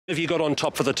Have you got on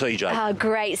top for the TJ?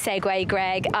 Great segue,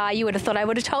 Greg. You would have thought I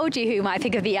would have told you who my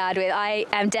pick of the yard with. I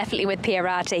am definitely with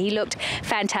Pirata. He looked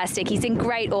fantastic. He's in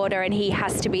great order and he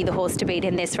has to be the horse to beat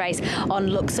in this race on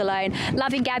looks alone.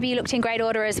 Loving Gabby looked in great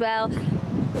order as well.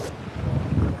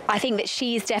 I think that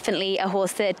she's definitely a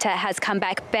horse that has come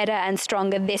back better and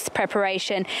stronger this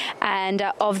preparation. And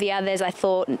of the others, I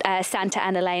thought Santa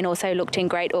and Elaine also looked in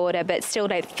great order, but still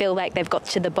don't feel like they've got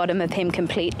to the bottom of him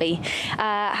completely.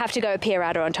 Have to go with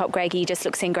Pirata on top, Greg. He just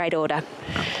looks in great order.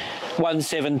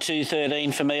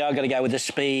 1-7-2-13 for me. I've got to go with the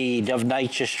speed of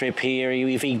Nature Strip here.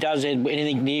 If he does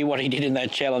anything near what he did in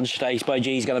that challenge stakes, by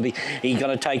gee, he's going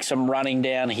to take some running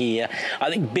down here. I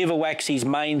think Bivouac's his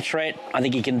main threat. I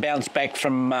think he can bounce back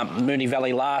from Moonee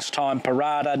Valley last time.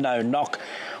 Parada, no knock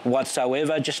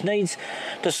whatsoever. Just needs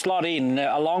to slot in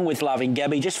along with Loving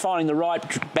Gabby, just finding the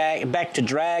right back to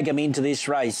drag him into this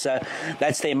race. So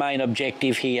that's their main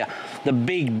objective here. The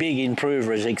big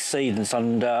improver is Exceedance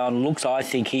on looks. I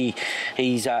think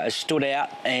he's stood out,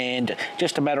 and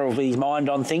just a matter of his mind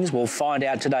on things. We'll find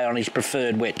out today on his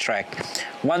preferred wet track.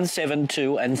 1, 7,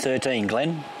 2 and 13,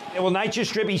 Glenn. Yeah, well, Nature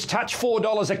Strip, he's touched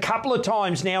 $4 a couple of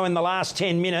times now in the last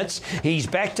 10 minutes. He's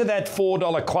back to that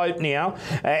 $4 quote now,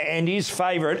 and his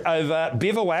favourite over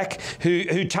Bivouac,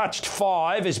 who touched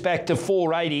 $5, is back to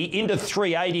 $4.80 into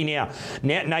 $3.80 now.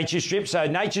 Nature Strip, so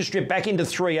Nature Strip back into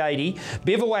 $3.80.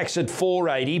 Bivouac's at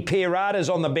 $4.80. Pirata's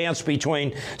on the bounce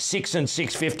between $6 and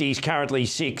 $6.50. He's currently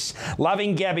 $6.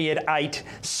 Loving Gabby at $8.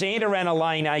 Santa Ana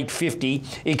Lane $8.50.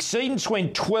 Exceedance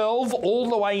went $12 all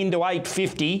the way into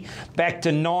 $8.50, back to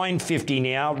 $9.50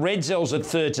 now. Red Zell's at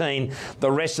 $13.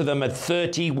 The rest of them at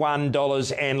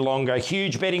 $31 and longer.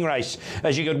 Huge betting race,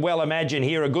 as you could well imagine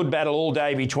here. A good battle all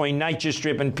day between Nature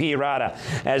Strip and Pirata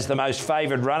as the most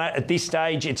favoured runner. At this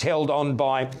stage, it's held on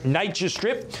by Nature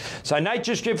Strip. So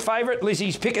Nature Strip favourite.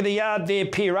 Lizzie's pick of the yard there,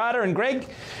 Pirata. And Greg,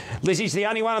 Lizzie's the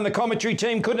only one on the commentary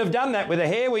team couldn't have done that with a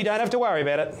hair. We don't have to worry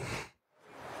about it.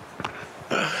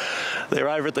 They're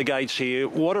over at the gates here.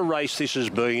 What a race this has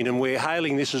been, and we're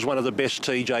hailing this as one of the best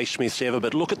TJ Smiths ever.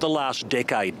 But look at the last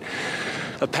decade.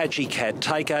 Apache Cat,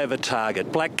 Takeover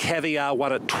Target, Black Caviar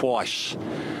won it twice.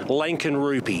 Lankan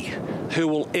Rupee. Who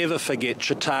will ever forget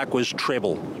Chautauqua's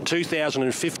treble?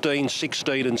 2015,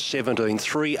 16 and 17.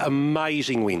 3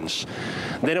 amazing wins.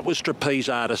 Then it was Trapeze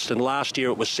Artist, and last year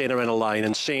it was Santa Ana Lane,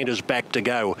 and Santa's back to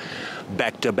go,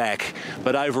 back to back.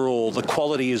 But overall, the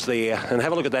quality is there. And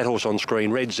have a look at that horse on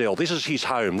screen, Red Zell. This is his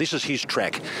home. This is his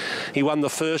track. He won the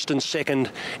first and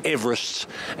second Everests,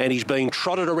 and he's been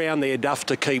trotted around there, Duff,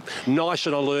 to keep nice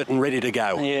and alert and ready to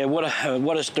go. Yeah, what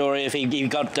a story if he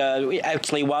got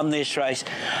actually won this race.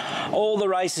 All the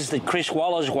races that Chris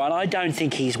Waller's won, I don't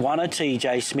think he's won a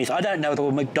TJ Smith. I don't know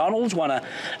whether McDonald's won a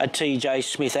TJ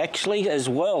Smith actually as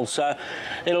well. So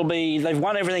they've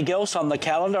won everything else on the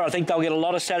calendar. I think they'll get a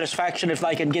lot of satisfaction if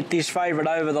they can get this favourite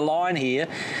over the line here.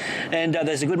 And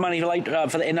there's a good money late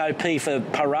for the NOP for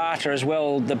Parata as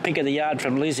well, the pick of the yard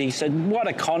from Lizzie. So what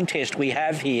a contest we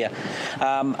have here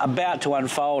about to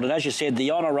unfold. And as you said,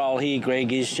 the honour roll here,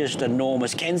 Greg, is just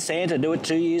enormous. Can Santa do it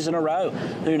 2 years in a row?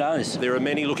 Who knows? There are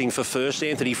many looking for first.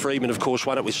 Anthony Freedman, of course,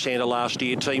 won it with Santa last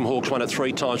year. Team Hawks won it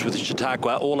 3 times with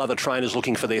Chautauqua. All other trainers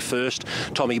looking for their first.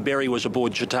 Tommy Berry was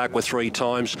aboard Chautauqua 3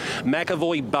 times.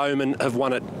 McAvoy, Bowman have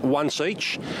won it once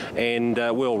each. And,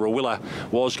 well, Rawilla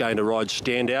was going to ride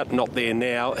Standout. Not there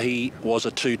now. He was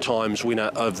a 2 times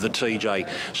winner of the TJ.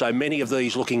 So many of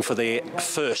these looking for their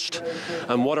first.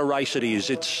 And what a race it is.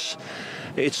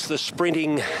 It's the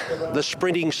sprinting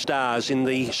stars. In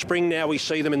the spring now we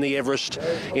see them in the Everest.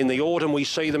 In the autumn we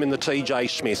see them in the TJ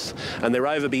Smith. And they're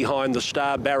over behind the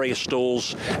Star Barrier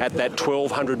stalls at that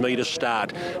 1,200 metre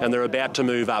start. And they're about to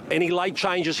move up. Any late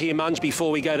changes here, Munns,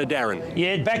 before we go to Darren?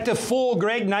 Yeah, back to 4,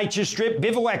 Greg, Nature Strip.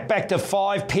 Bivouac back to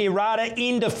 5. Pirata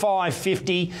into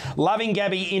 5.50. Loving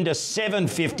Gabby into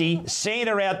 7.50.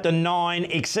 Santa out to 9.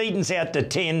 Exceedance out to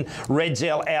 10. Red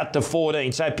Zell out to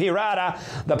 14. So Pirata,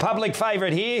 the public favourite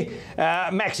here.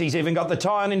 Maxi's even got the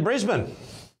tie on in Brisbane.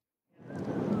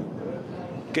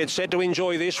 Get set to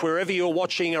enjoy this wherever you're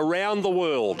watching around the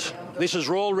world. This is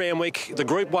Royal Randwick, the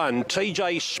Group 1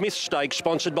 TJ Smith Stakes,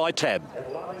 sponsored by Tab.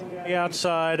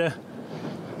 Outside,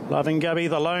 Loving Gabby,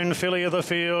 the lone filly of the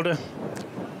field,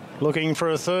 looking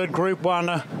for a third Group 1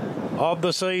 of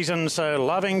the season. So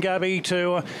Loving Gabby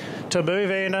to move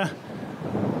in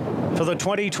for the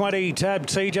 2020 Tab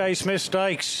TJ Smith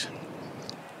Stakes.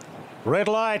 Red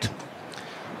light.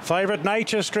 Favourite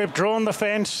Nature Strip drawn the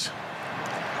fence.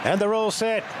 And they're all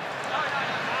set.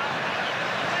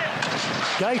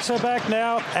 Gates are back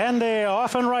now, and they're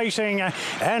off and racing.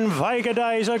 And Vega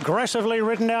Days aggressively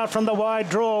ridden out from the wide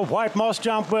draw. White Moss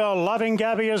jump well. Loving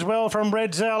Gabby as well from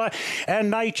Red Zella.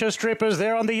 And Nature Strip is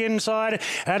there on the inside,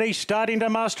 and he's starting to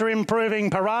muster,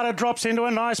 improving. Parada drops into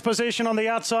a nice position on the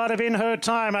outside of In Her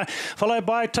Time, followed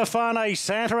by Tafane.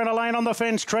 Santa and Elaine on the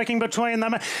fence, trekking between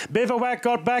them. Bivouac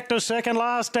got back to second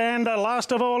last, and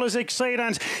last of all is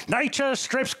Exceedance. Nature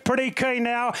Strip's pretty keen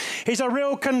now. He's a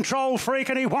real control freak,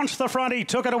 and he wants the front. He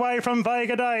took it away from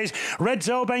Vega Days. Red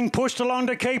Zell being pushed along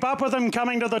to keep up with them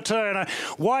coming to the turn.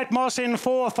 White Moss in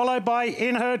fourth, followed by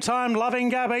In Her Time, Loving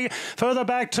Gabby. Further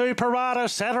back to Parada.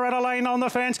 Santa and Elaine on the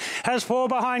fence, has four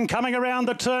behind coming around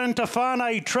the turn.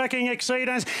 Tafane trekking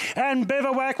Exceedance, and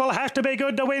Bivouac will have to be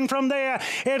good to win from there.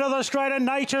 Into the straight, and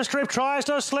Nature Strip tries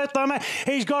to slit them.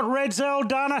 He's got Red Zell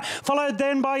done, followed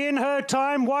then by In Her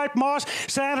Time, White Moss.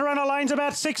 Santa and Elaine's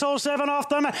about 6 or 7 off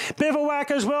them.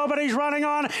 Bivouac as well, but he's running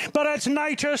on. But it's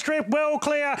Nature Strip well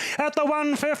clear at the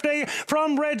 150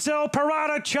 from Red Zell.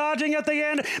 Parada charging at the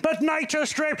end, but Nature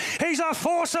Strip, he's a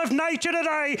force of nature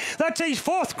today. That's his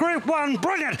fourth Group 1.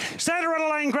 Brilliant. Santa and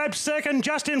Elaine grabbed second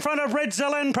just in front of Red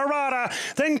Zell and Parada.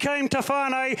 Then came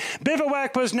Tafane.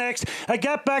 Bivouac was next. A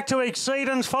gap back to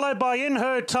Exceedance, followed by In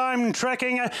Her Time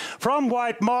trekking from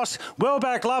White Moss. Well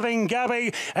back Loving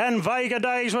Gabby, and Vega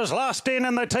Days was last in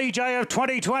the TJ of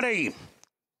 2020.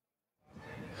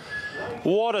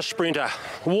 What a sprinter.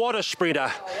 What a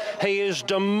sprinter. He has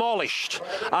demolished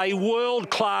a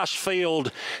world-class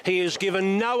field. He has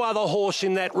given no other horse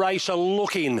in that race a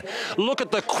look in. Look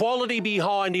at the quality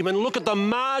behind him, and look at the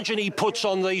margin he puts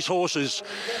on these horses.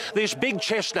 This big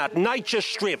chestnut, Nature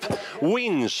Strip,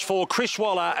 wins for Chris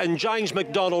Waller and James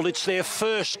McDonald. It's their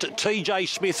first TJ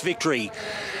Smith victory.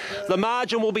 The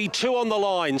margin will be 2 on the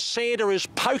line. Santa is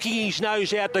poking his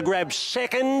nose out to grab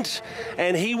second,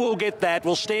 and he will get that.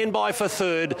 We'll stand by for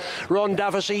third. Ron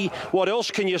Duffy, what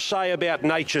else can you say about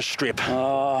Nature Strip?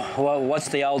 Oh, well, what's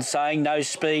the old saying? No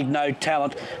speed, no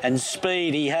talent. And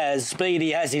speed he has. Speed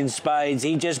he has in spades.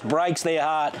 He just breaks their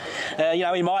heart. You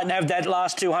know, he mightn't have that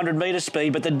last 200 metre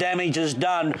speed, but the damage is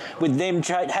done with them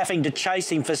having to chase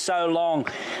him for so long.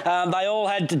 They all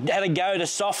had a go to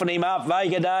soften him up.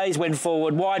 Vega Days went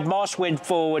forward. White Moss went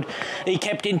forward. He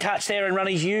kept in touch there and run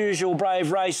his usual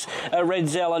brave race. Red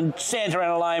Zell and Santa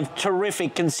and Elaine,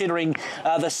 terrific considering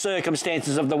the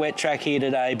circumstances of the wet track here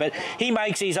today. But he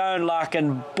makes his own luck,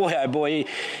 and boy, oh boy,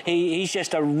 he's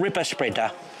just a ripper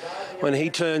sprinter. When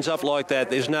he turns up like that,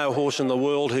 there's no horse in the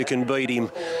world who can beat him.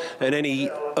 And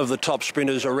any of the top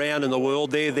sprinters around in the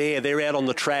world, they're there, they're out on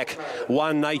the track.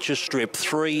 1 Nature Strip,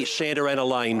 3 Santa Ana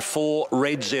Lane, 4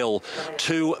 Red Zell,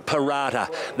 2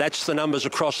 Parata. That's the numbers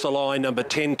across the line. Number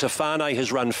 10 Tafane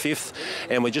has run 5th,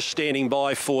 and we're just standing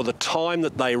by for the time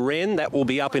that they ran. That will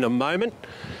be up in a moment.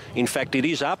 In fact, it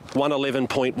is up,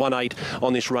 111.18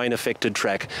 on this rain-affected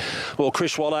track. Well,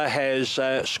 Chris Waller has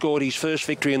scored his first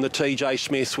victory in the TJ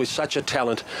Smith with such a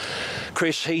talent.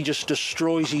 Chris, he just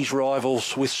destroys his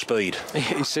rivals with speed.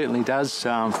 He certainly does.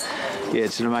 Yeah,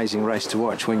 it's an amazing race to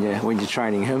watch when you're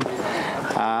training him.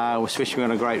 Especially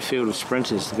on a great field of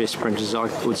sprinters, the best sprinters I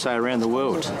would say around the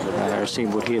world are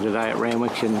assembled here today at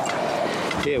Randwick, and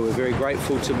yeah, we're very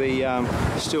grateful to be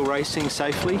still racing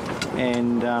safely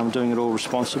and doing it all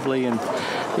responsibly, and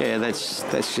yeah, that's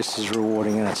just as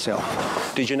rewarding in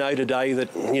itself. Did you know today that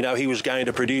he was going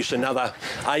to produce another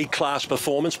A-class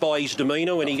performance by his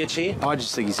demeanour when he gets here? I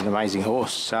just think he's an amazing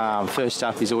horse. First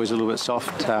up, he's always a little bit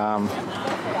soft.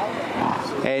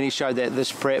 And he showed that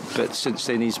this prep, but since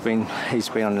then he's been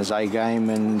on his A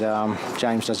game, and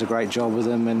James does a great job with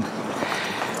him. And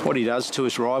what he does to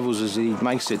his rivals is he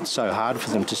makes it so hard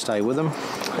for them to stay with him.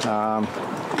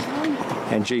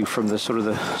 And gee, from the sort of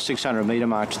the 600 metre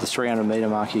mark to the 300 metre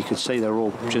mark, you could see they're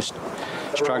all just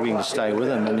struggling to stay with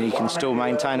him, and he can still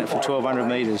maintain it for 1,200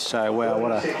 metres. So wow,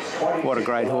 what a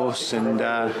great horse, and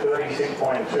a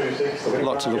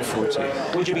lot to look forward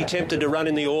to. Would you be tempted to run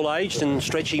in the all-aged and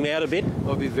stretch him out a bit?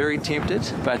 I'd be very tempted,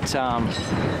 but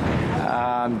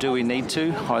do we need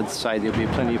to? I'd say there'll be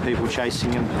plenty of people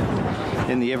chasing him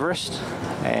in the Everest,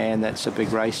 and that's a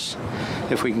big race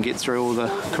if we can get through all the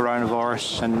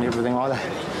coronavirus and everything like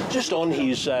that. Just on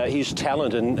his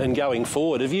talent and going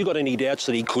forward, have you got any doubts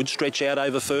that he could stretch out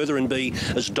over further and be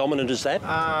as dominant as that?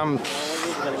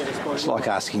 It's like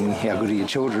asking how good are your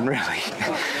children, really.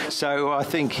 So I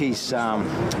think he's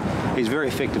He's very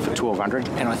effective at 1200,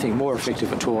 and I think more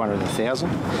effective at 1200 and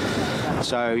 1000.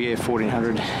 So yeah,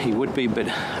 1400 he would be, but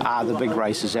the big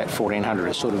races at 1400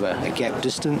 is sort of a gap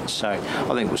distance. So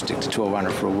I think we'll stick to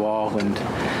 1200 for a while. And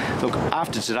look,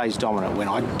 after today's dominant win,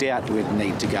 I doubt we'd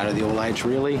need to go to the All Age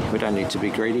really. We don't need to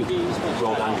be greedy.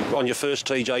 Well done. On your first,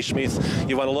 TJ Smith,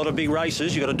 you won a lot of big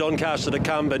races. You've got a Doncaster to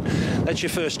come, but that's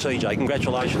your first, TJ.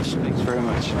 Congratulations. Thanks very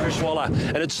much. Chris Waller.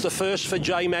 And it's the first for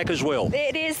J-Mac as well.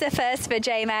 It is the first for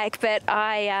J-Mac, but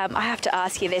I have to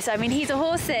ask you this. I mean, he's a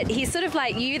horse that he's sort of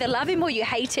like you, either love him or you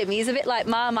hate him. He's a bit like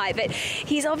Marmite, but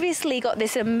he's obviously got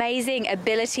this amazing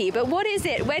ability. But what is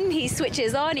it? When he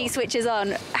switches on, he switches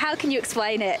on. How can you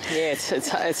explain it? Yeah,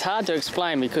 it's hard to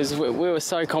explain because we were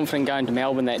so confident going to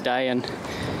Melbourne that day, and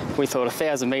we thought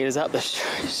 1,000 metres up the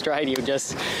straight he would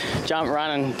just jump,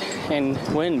 run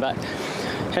and win. But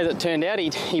as it turned out,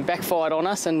 he backfired on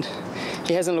us, and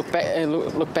he hasn't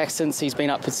looked back since he's been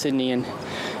up at Sydney, and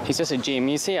he's just a gem.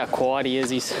 You see how quiet he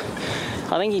is.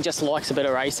 I think he just likes a bit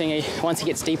of racing. Once he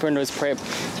gets deeper into his prep,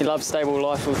 he loves stable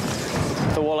life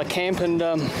with the Waller camp, and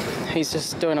he's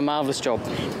just doing a marvellous job.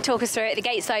 Talk us through it. The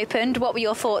gates opened. What were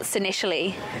your thoughts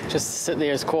initially? Just sit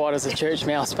there as quiet as a church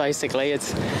mouse, basically.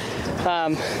 It's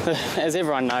as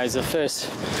everyone knows, the first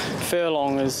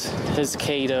furlong is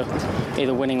key to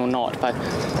either winning or not, but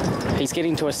he's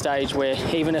getting to a stage where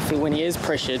even when he is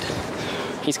pressured,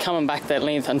 he's coming back that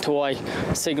length until I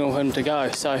signal him to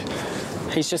go. So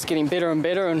he's just getting better and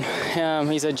better,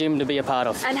 and he's a gem to be a part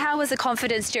of. And how was the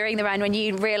confidence during the run when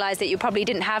you realised that you probably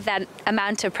didn't have that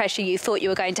amount of pressure you thought you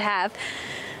were going to have?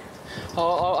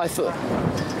 I thought,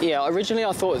 yeah, originally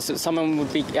I thought that someone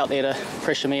would be out there to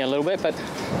pressure me a little bit, but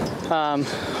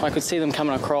I could see them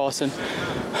coming across, and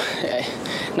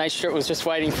Nate Strip was just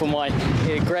waiting for my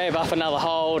grab up another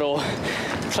hold or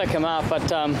click him up,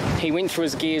 but he went through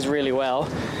his gears really well,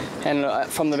 and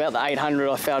from about the 800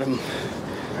 I felt him.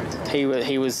 He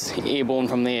was airborne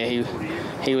from there.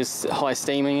 He was high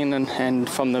steaming in, and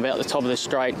from about the top of the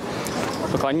straight,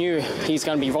 look, I knew he's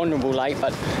going to be vulnerable late,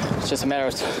 but it's just a matter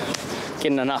of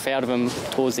getting enough out of him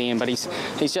towards the end, but he's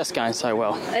just going so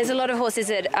well. There's a lot of horses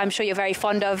that I'm sure you're very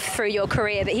fond of through your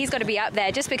career, but he's got to be up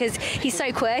there just because he's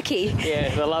so quirky.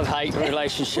 Yeah, the love-hate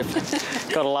relationship.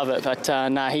 Got to love it, but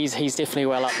no, he's definitely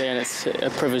well up there, and it's a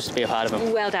privilege to be a part of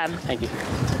him. Well done. Thank you.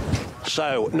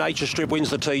 So, Nature Strip wins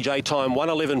the TJ time,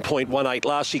 111.18,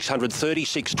 last 600,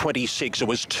 36.26. It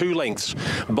was 2 lengths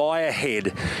by a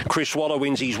head. Chris Waller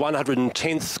wins his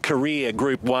 110th career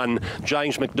Group 1.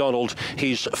 James McDonald,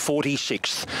 his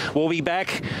 46th. We'll be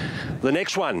back. The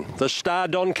next one, the Star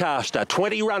Doncaster.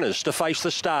 20 runners to face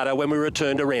the starter when we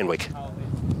return to Randwick.